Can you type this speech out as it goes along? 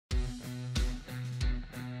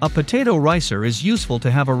A potato ricer is useful to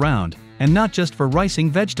have around, and not just for ricing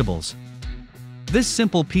vegetables. This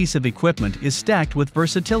simple piece of equipment is stacked with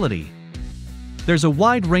versatility. There's a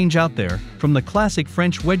wide range out there, from the classic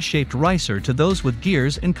French wedge-shaped ricer to those with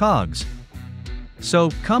gears and cogs. So,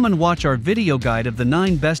 come and watch our video guide of the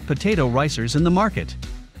 9 best potato ricers in the market.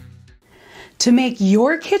 To make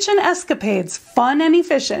your kitchen escapades fun and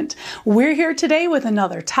efficient, we're here today with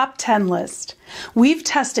another top 10 list. We've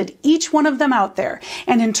tested each one of them out there,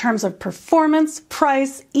 and in terms of performance,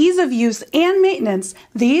 price, ease of use, and maintenance,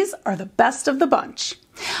 these are the best of the bunch.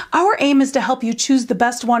 Our aim is to help you choose the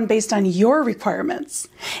best one based on your requirements.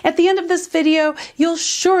 At the end of this video, you'll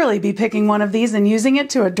surely be picking one of these and using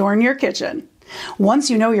it to adorn your kitchen.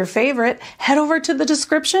 Once you know your favorite, head over to the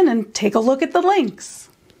description and take a look at the links.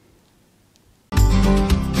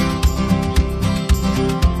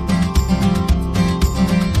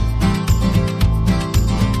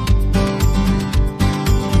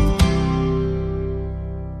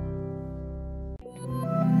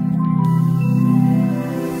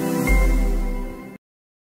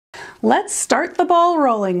 Let's start the ball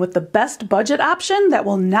rolling with the best budget option that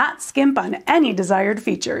will not skimp on any desired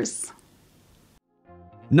features.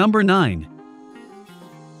 Number 9.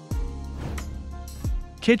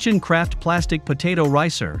 Kitchen Craft Plastic Potato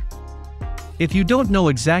Ricer. If you don't know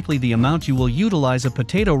exactly the amount you will utilize a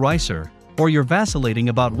potato ricer, or you're vacillating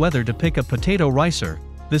about whether to pick a potato ricer,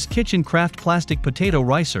 this Kitchen Craft Plastic Potato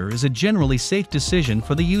Ricer is a generally safe decision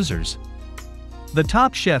for the users. The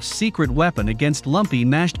top chef's secret weapon against lumpy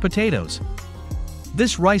mashed potatoes.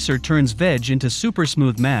 This ricer turns veg into super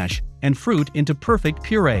smooth mash, and fruit into perfect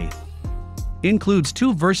puree. Includes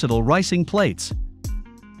 2 versatile ricing plates.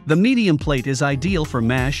 The medium plate is ideal for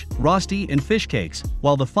mash, rosti, and fish cakes,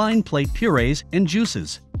 while the fine plate purees and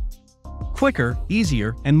juices. Quicker,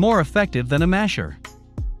 easier, and more effective than a masher.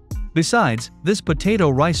 Besides, this potato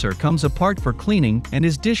ricer comes apart for cleaning and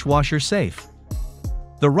is dishwasher safe.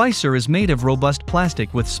 The ricer is made of robust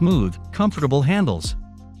plastic with smooth, comfortable handles.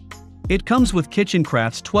 It comes with Kitchen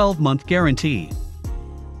Craft's 12-month guarantee.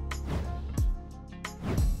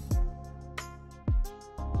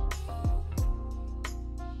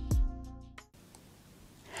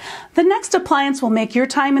 The next appliance will make your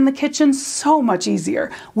time in the kitchen so much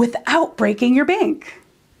easier without breaking your bank.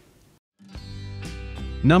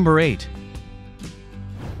 Number 8.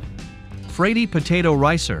 FREDI Potato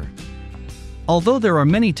Ricer. Although there are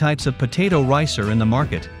many types of potato ricer in the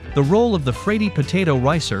market, the role of the FREDI potato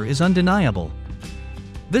ricer is undeniable.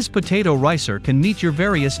 This potato ricer can meet your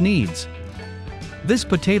various needs. This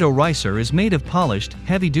potato ricer is made of polished,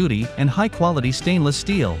 heavy-duty, and high-quality stainless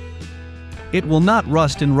steel. It will not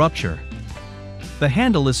rust and rupture. The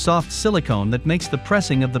handle is soft silicone that makes the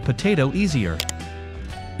pressing of the potato easier.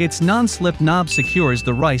 Its non-slip knob secures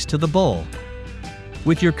the rice to the bowl.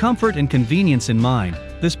 With your comfort and convenience in mind,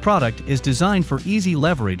 this product is designed for easy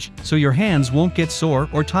leverage, so your hands won't get sore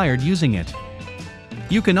or tired using it.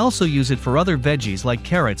 You can also use it for other veggies like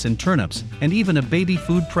carrots and turnips, and even a baby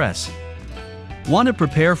food press. Want to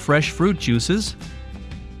prepare fresh fruit juices?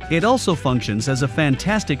 It also functions as a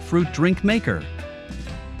fantastic fruit drink maker.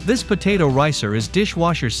 This potato ricer is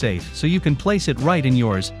dishwasher safe, so you can place it right in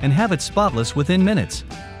yours and have it spotless within minutes.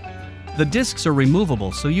 The discs are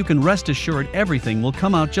removable, so you can rest assured everything will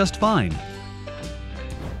come out just fine.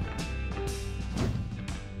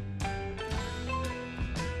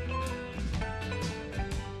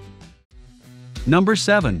 Number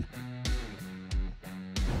 7.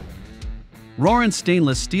 Rorence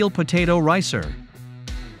Stainless Steel Potato Ricer.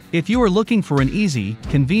 If you are looking for an easy,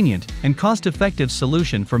 convenient, and cost-effective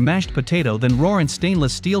solution for mashed potato, then Rorence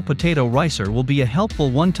Stainless Steel Potato Ricer will be a helpful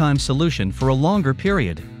one-time solution for a longer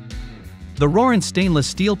period. The Rorence Stainless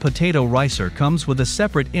Steel Potato Ricer comes with a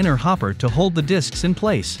separate inner hopper to hold the discs in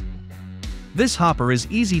place. This hopper is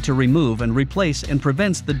easy to remove and replace and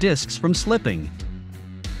prevents the discs from slipping.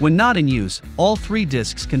 When not in use, all 3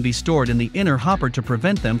 discs can be stored in the inner hopper to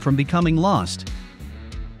prevent them from becoming lost.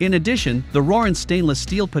 In addition, the Rorence Stainless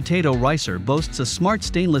Steel Potato Ricer boasts a smart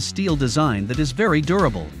stainless steel design that is very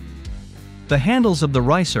durable. The handles of the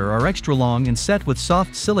ricer are extra long and set with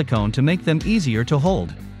soft silicone to make them easier to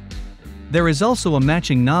hold. There is also a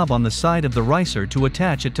matching knob on the side of the ricer to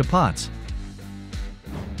attach it to pots.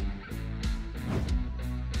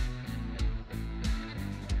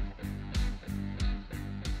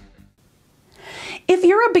 If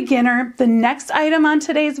you're a beginner, the next item on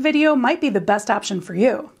today's video might be the best option for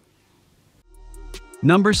you.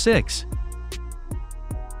 Number 6.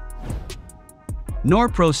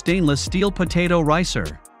 Norpro Stainless Steel Potato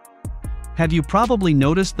Ricer. Have you probably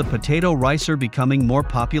noticed the potato ricer becoming more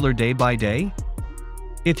popular day by day?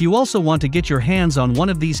 If you also want to get your hands on one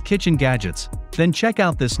of these kitchen gadgets, then check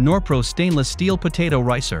out this Norpro stainless steel potato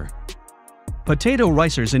ricer. Potato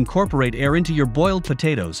ricers incorporate air into your boiled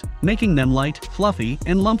potatoes, making them light, fluffy,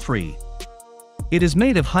 and lump-free. It is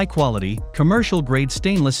made of high-quality, commercial-grade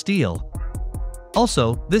stainless steel.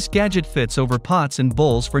 Also, this gadget fits over pots and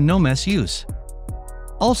bowls for no-mess use.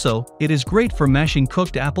 Also, it is great for mashing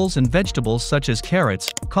cooked apples and vegetables such as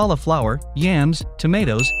carrots, cauliflower, yams,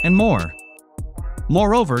 tomatoes, and more.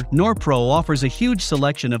 Moreover, Norpro offers a huge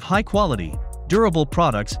selection of high-quality, durable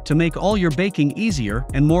products to make all your baking easier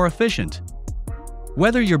and more efficient.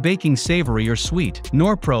 Whether you're baking savory or sweet,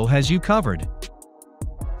 Norpro has you covered.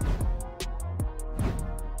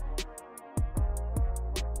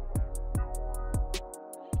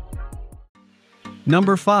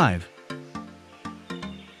 Number 5.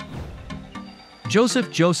 Joseph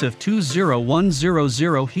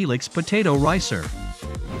 20100 Helix Potato Ricer.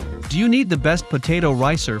 Do you need the best potato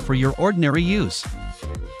ricer for your ordinary use?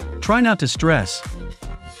 Try not to stress.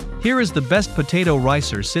 Here is the best potato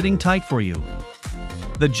ricer sitting tight for you.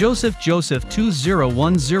 The Joseph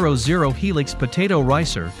 20100 Helix Potato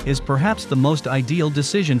Ricer is perhaps the most ideal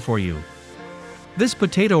decision for you. This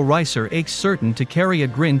potato ricer aches certain to carry a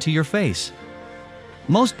grin to your face.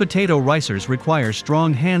 Most potato ricers require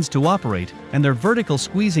strong hands to operate, and their vertical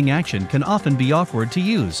squeezing action can often be awkward to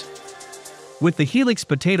use. With the Helix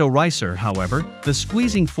Potato Ricer, however, the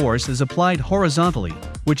squeezing force is applied horizontally,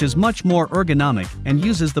 which is much more ergonomic and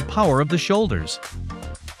uses the power of the shoulders.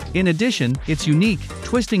 In addition, its unique,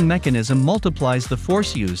 twisting mechanism multiplies the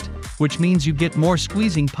force used, which means you get more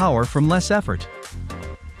squeezing power from less effort.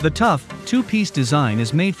 The tough, two-piece design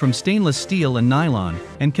is made from stainless steel and nylon,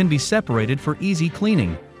 and can be separated for easy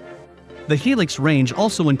cleaning. The Helix range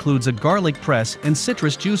also includes a garlic press and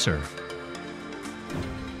citrus juicer.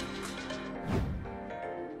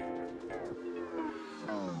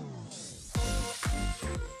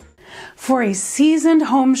 For a seasoned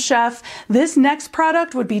home chef, this next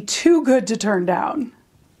product would be too good to turn down.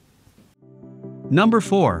 Number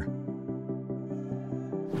 4.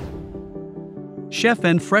 Chef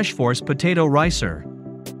and FreshForce Potato Ricer.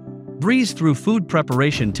 Breeze through food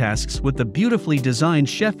preparation tasks with the beautifully designed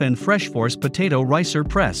Chef and FreshForce Potato Ricer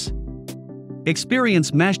Press.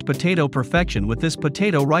 Experience mashed potato perfection with this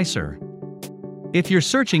potato ricer. If you're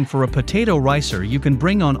searching for a potato ricer you can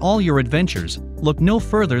bring on all your adventures, look no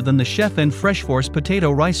further than the Chef and FreshForce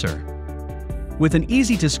Potato Ricer. With an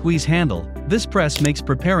easy-to-squeeze handle, this press makes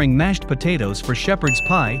preparing mashed potatoes for shepherd's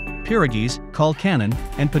pie, pierogies, colcannon,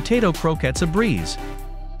 and potato croquettes a breeze.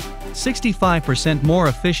 65% more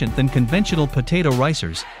efficient than conventional potato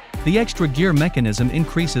ricers, the extra gear mechanism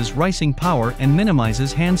increases ricing power and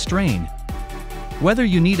minimizes hand strain. Whether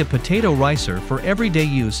you need a potato ricer for everyday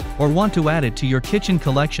use or want to add it to your kitchen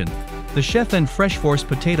collection, the Chef and FreshForce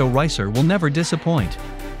Potato Ricer will never disappoint.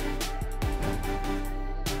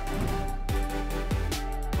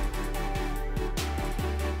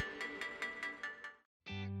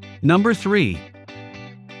 Number 3.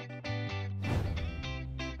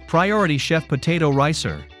 Priority Chef Potato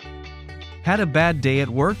Ricer. Had a bad day at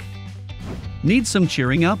work? Need some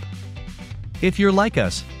cheering up? If you're like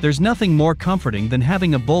us, there's nothing more comforting than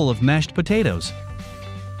having a bowl of mashed potatoes.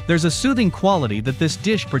 There's a soothing quality that this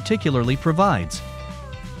dish particularly provides.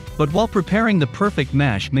 But while preparing the perfect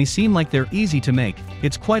mash may seem like they're easy to make,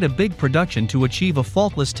 it's quite a big production to achieve a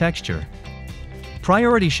faultless texture.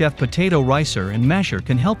 Priority Chef Potato Ricer and Masher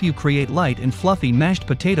can help you create light and fluffy mashed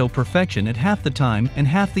potato perfection at half the time and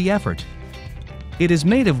half the effort. It is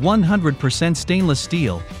made of 100% stainless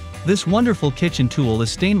steel. This wonderful kitchen tool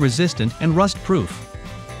is stain-resistant and rust-proof.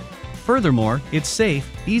 Furthermore, it's safe,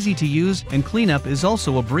 easy to use, and cleanup is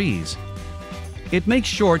also a breeze. It makes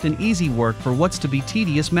short and easy work for what's to be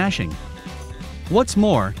tedious mashing. What's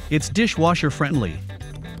more, it's dishwasher-friendly.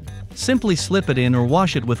 Simply slip it in or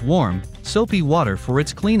wash it with warm, soapy water for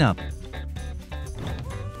its cleanup.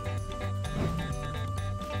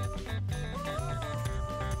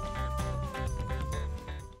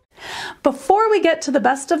 Before we get to the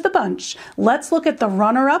best of the bunch, let's look at the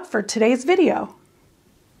runner-up for today's video.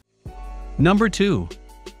 Number 2.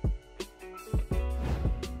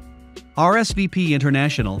 RSVP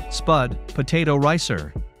International SPUD Potato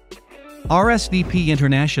Ricer. RSVP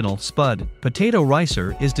International SPUD Potato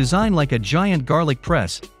Ricer is designed like a giant garlic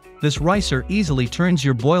press. This ricer easily turns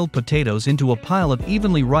your boiled potatoes into a pile of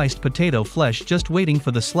evenly riced potato flesh, just waiting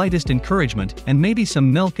for the slightest encouragement and maybe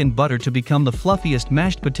some milk and butter to become the fluffiest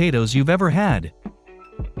mashed potatoes you've ever had.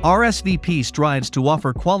 RSVP strives to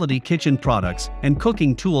offer quality kitchen products and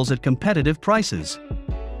cooking tools at competitive prices.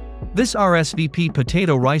 This RSVP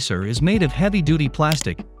potato ricer is made of heavy-duty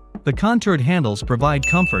plastic, The contoured handles provide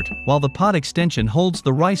comfort, while the pot extension holds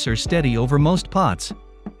the ricer steady over most pots.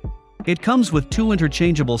 It comes with 2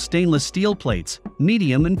 interchangeable stainless steel plates,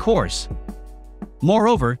 medium and coarse.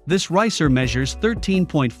 Moreover, this ricer measures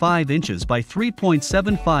 13.5 inches by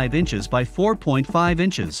 3.75 inches by 4.5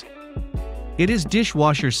 inches. It is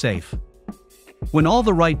dishwasher safe. When all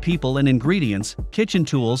the right people and ingredients, kitchen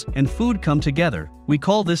tools, and food come together, we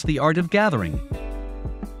call this the art of gathering.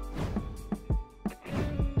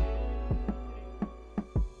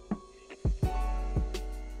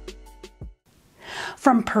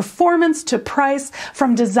 From performance to price,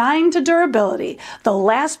 from design to durability, the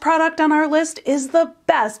last product on our list is the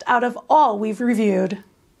best out of all we've reviewed.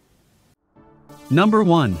 Number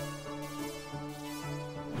 1.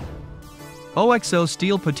 OXO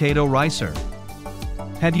Steel Potato Ricer.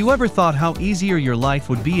 Have you ever thought how easier your life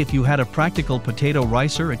would be if you had a practical potato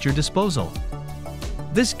ricer at your disposal?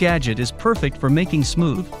 This gadget is perfect for making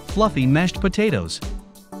smooth, fluffy mashed potatoes.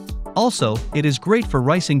 Also, it is great for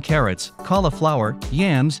ricing carrots, cauliflower,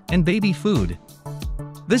 yams, and baby food.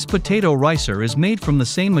 This potato ricer is made from the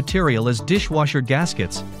same material as dishwasher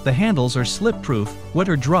gaskets. The handles are slip-proof, wet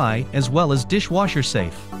or dry, as well as dishwasher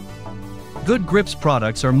safe. Good Grips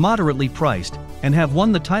products are moderately priced and have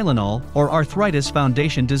won the Tylenol or Arthritis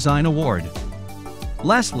Foundation Design Award.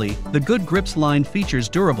 Lastly, the Good Grips line features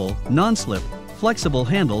durable, non-slip, flexible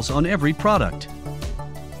handles on every product.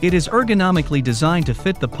 It is ergonomically designed to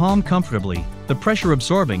fit the palm comfortably. The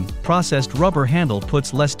pressure-absorbing, processed rubber handle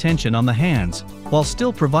puts less tension on the hands, while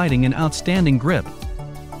still providing an outstanding grip.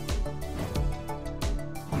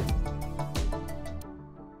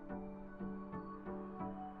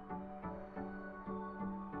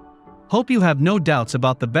 Hope you have no doubts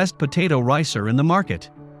about the best potato ricer in the market.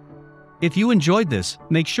 If you enjoyed this,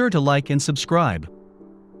 make sure to like and subscribe.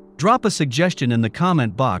 Drop a suggestion in the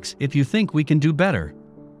comment box if you think we can do better.